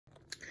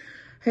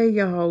Hey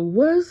y'all,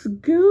 what's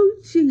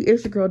Gucci?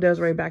 It's your girl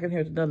Desiree back in here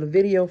with another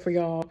video for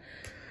y'all.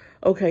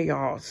 Okay,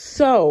 y'all.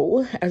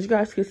 So as you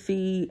guys can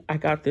see, I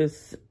got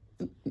this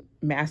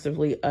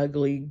massively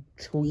ugly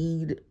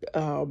tweed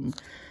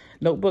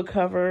notebook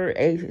cover.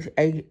 This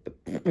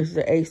is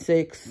the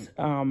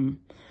A6.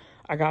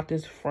 I got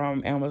this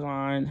from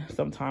Amazon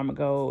some time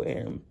ago,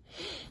 and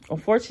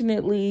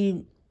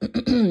unfortunately,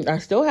 I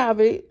still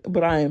have it,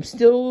 but I am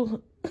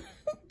still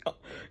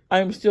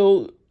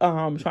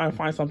trying to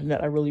find something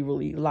that I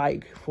really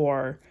like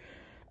for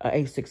a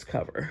A6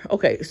 cover.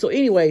 Okay, so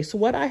anyway, so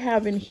what I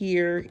have in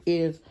here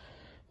is,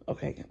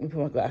 okay, let me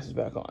put my glasses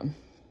back on.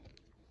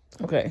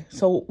 Okay,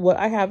 so what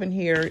I have in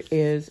here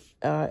is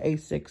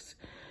A6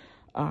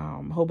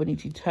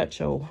 Hobonichi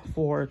Toucho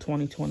for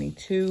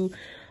 2022.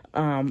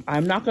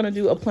 I'm not going to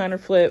do a planner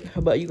flip,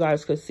 but you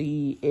guys could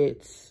see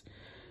it's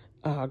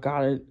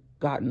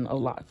gotten a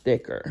lot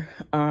thicker.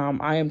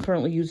 I am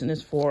currently using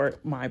this for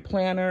my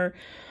planner.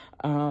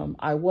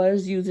 I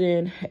was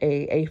using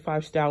a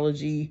A5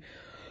 Stylogy,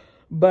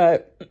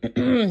 but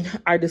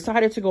I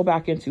decided to go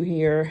back into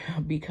here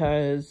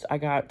because I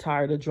got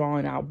tired of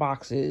drawing out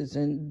boxes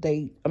and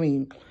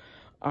dating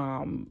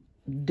that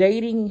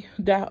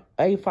A5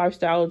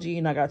 Stylogy,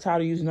 and I got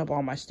tired of using up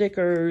all my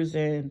stickers,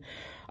 and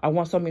I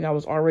want something that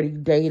was already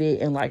dated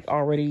and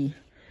already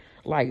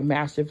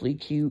massively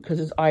cute, because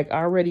it's I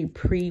already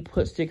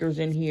put stickers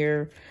in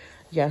here.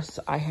 Yes,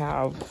 I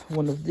have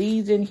one of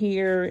these in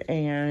here,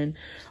 and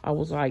I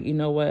was like, you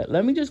know what?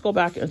 Let me just go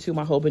back into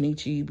my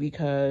Hobonichi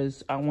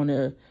because I want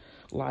to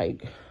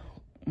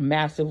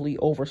massively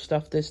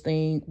overstuff this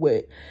thing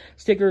with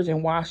stickers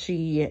and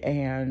washi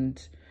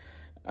and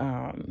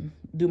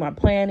do my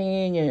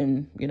planning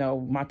and,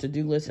 my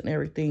to-do list and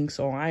everything.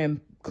 So I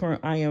am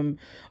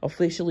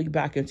officially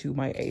back into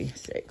my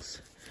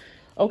A6.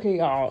 Okay,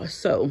 y'all.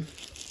 So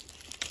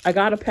I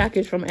got a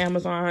package from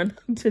Amazon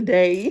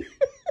today.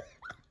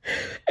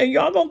 And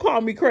y'all gonna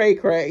call me cray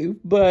cray,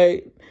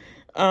 but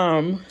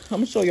I'm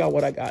gonna show y'all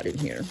what I got in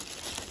here.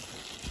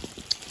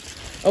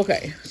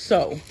 Okay,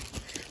 so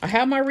I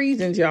have my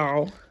reasons,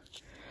 y'all.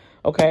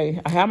 Okay,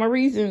 I have my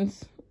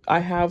reasons.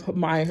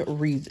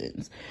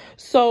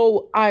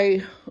 So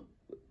I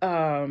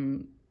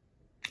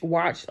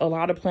watched a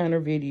lot of planner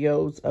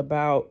videos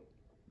about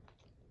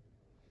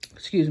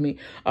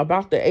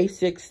the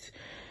A6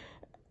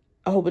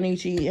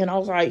 Hobonichi, and I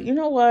was like, you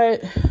know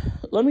what?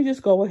 Let me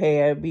just go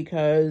ahead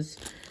because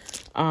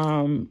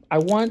I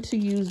want to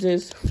use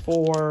this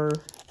for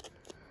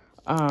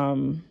a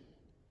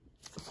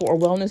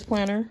wellness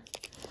planner.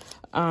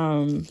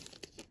 And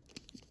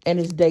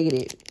it's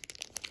dated.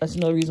 That's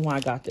another reason why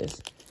I got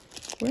this.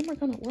 Where am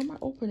I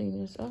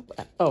opening this up?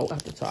 Oh,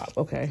 at the top.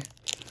 Okay.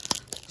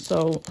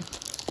 So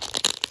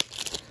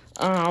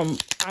I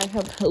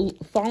have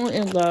fallen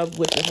in love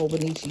with the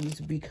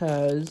Hobonichis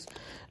because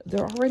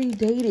they're already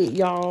dated,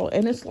 y'all,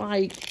 and it's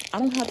like I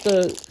don't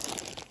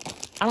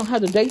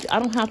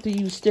have to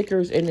use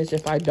stickers in this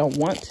if I don't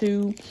want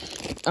to.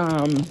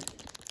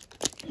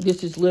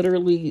 This is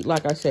literally,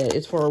 like I said,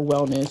 it's for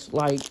wellness,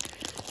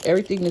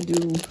 everything to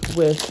do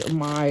with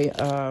my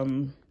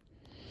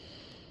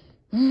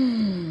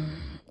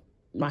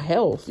my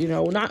health,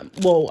 when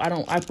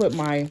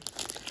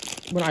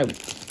I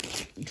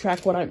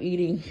track what I'm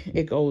eating,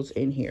 it goes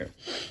in here.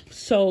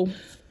 So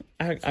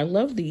I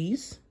love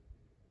these.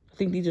 I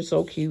think these are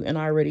so cute, and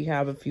I already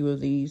have a few of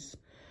these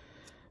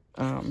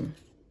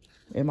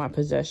in my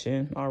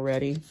possession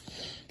already.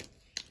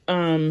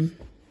 I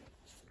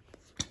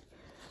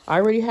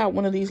already had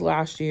one of these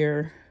last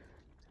year,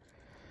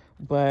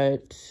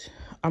 but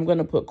I'm going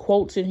to put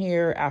quotes in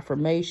here,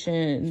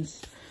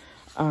 affirmations,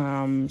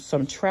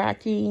 some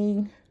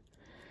tracking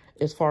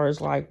as far as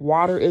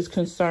water is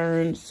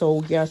concerned.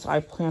 So yes,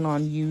 I plan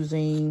on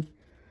using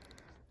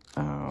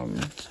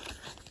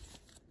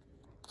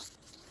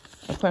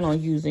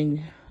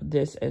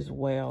this as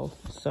well.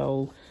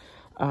 So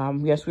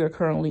yes, we are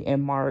currently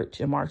in March,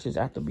 and March is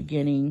at the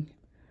beginning.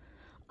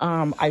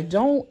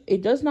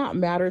 It does not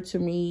matter to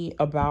me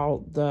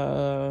about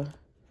I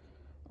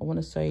want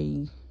to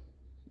say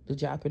the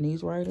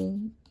Japanese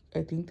writing.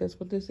 I think that's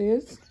what this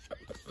is.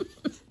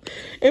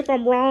 If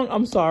I'm wrong,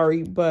 I'm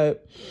sorry,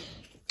 but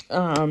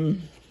I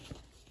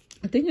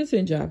think it's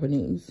in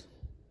Japanese.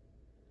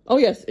 Oh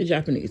yes, in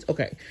Japanese.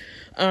 Okay.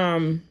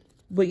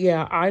 But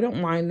yeah, I don't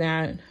mind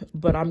that,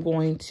 but I'm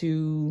going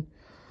to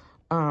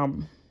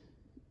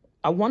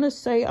I want to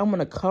say I'm going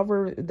to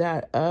cover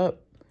that up,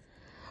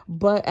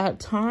 but at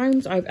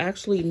times I've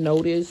actually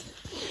noticed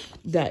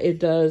that it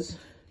does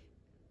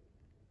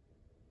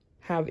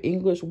have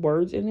English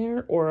words in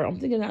there, or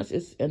I'm thinking that's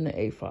just in the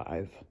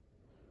A5.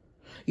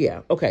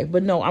 Yeah, okay,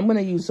 but no, I'm going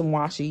to use some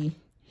washi.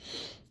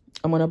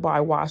 I'm going to buy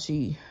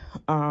washi,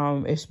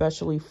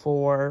 especially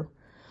for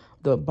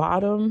the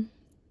bottom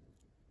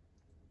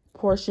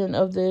portion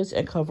of this,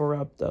 and cover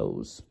up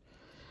those.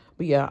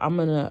 But yeah, I'm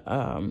going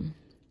to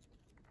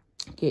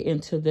get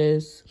into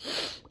this.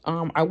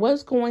 I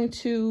was going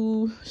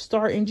to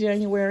start in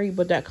January,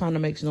 but that kind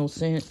of makes no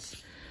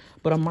sense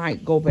but I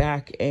might go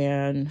back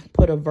and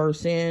put a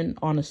verse in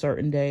on a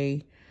certain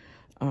day,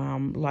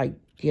 like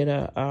get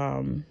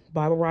a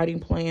Bible writing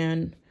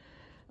plan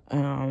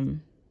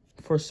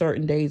for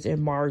certain days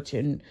in March,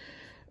 and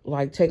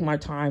like take my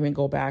time and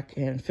go back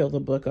and fill the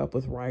book up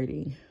with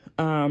writing.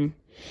 I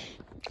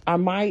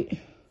might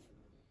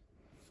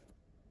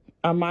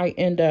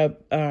end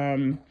up,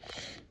 no,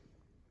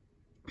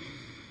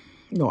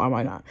 I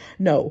might not.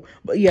 No,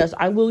 but yes,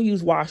 I will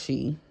use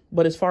washi.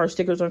 But as far as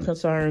stickers are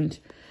concerned,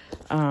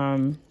 I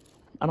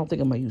don't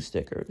think I'm going to use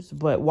stickers.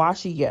 But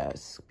washi,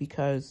 yes,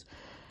 because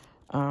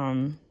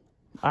I've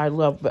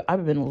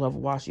been in love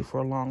with washi for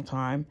a long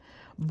time.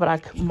 But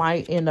I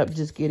might end up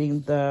just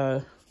getting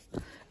the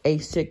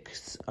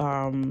A6,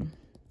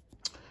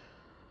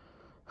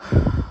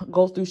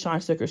 go through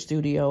Shine Sticker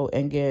Studio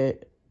and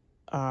get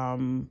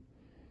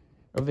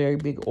a very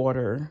big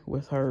order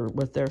with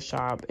their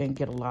shop, and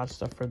get a lot of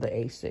stuff for the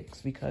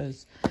A6,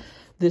 because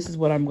this is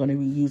what I'm going to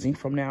be using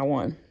from now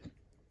on.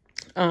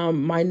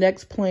 My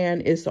next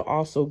plan is to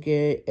also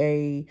get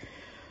a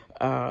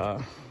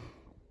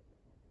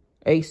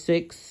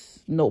A6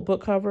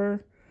 notebook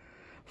cover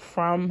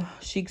from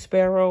Chic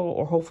Sparrow,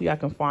 or hopefully I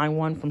can find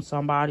one from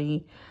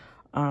somebody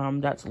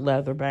that's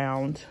leather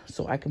bound,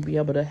 so I can be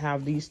able to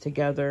have these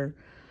together.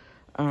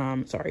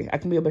 I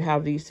can be able to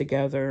have these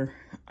together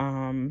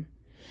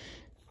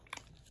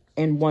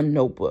in one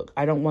notebook.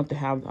 I don't want to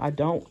have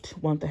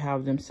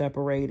them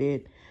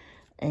separated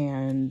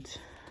and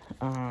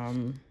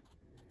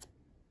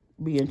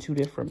be in two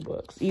different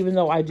books. Even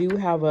though I do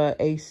have a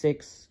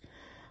A6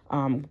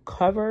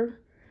 cover,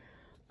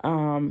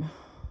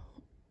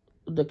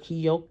 the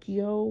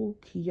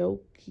Kyoyo.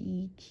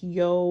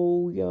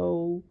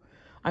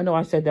 I know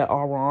I said that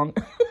all wrong,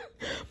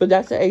 but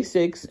that's an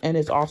A6, and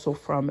it's also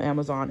from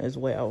Amazon as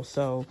well.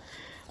 So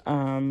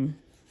I'm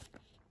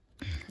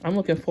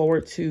looking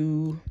forward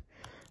to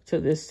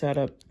this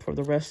setup for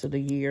the rest of the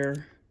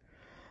year.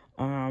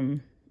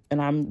 And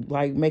I'm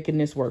like making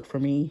this work for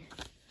me.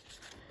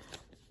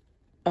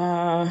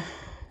 I'll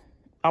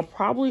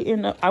probably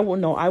end up, I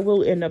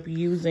will end up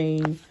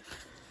using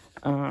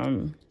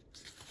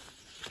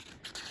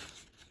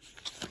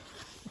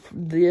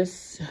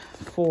this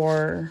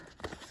for,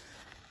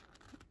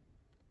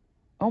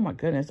 oh my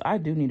goodness, I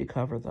do need to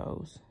cover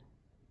those.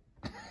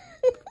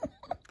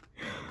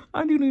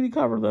 I do need to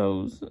cover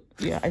those.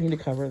 Yeah, I need to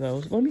cover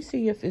those. Let me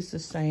see if it's the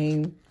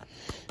same.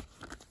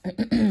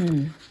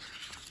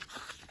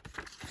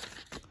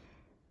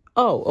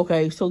 Oh,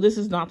 okay. So this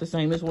is not the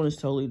same. This one is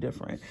totally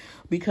different.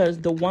 Because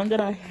the one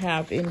that I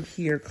have in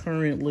here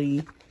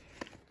currently,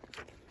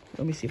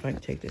 let me see if I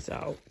can take this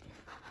out.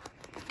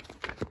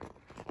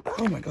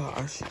 Oh my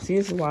gosh. See,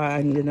 this is why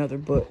I need another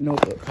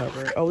notebook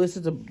cover. Oh, this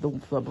is the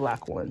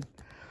black one.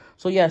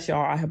 So yes,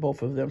 y'all, I have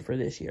both of them for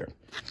this year.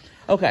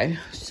 Okay,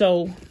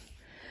 so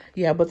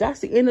yeah, but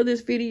that's the end of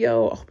this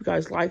video. I hope you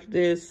guys like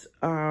this.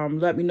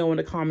 Let me know in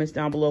the comments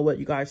down below what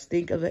you guys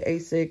think of the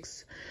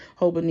A6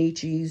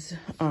 Hobonichis.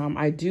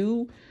 I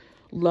do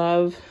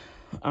love,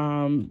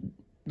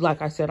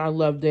 like I said, I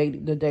love the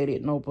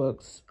dated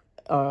notebooks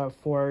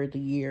for the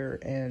year,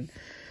 and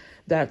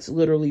that's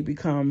literally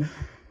become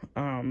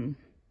one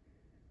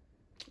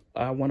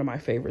of my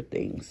favorite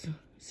things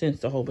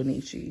since the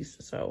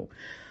Hobonichis. So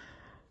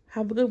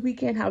have a good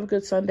weekend, have a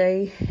good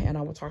Sunday, and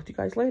I will talk to you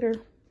guys later.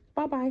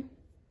 Bye-bye.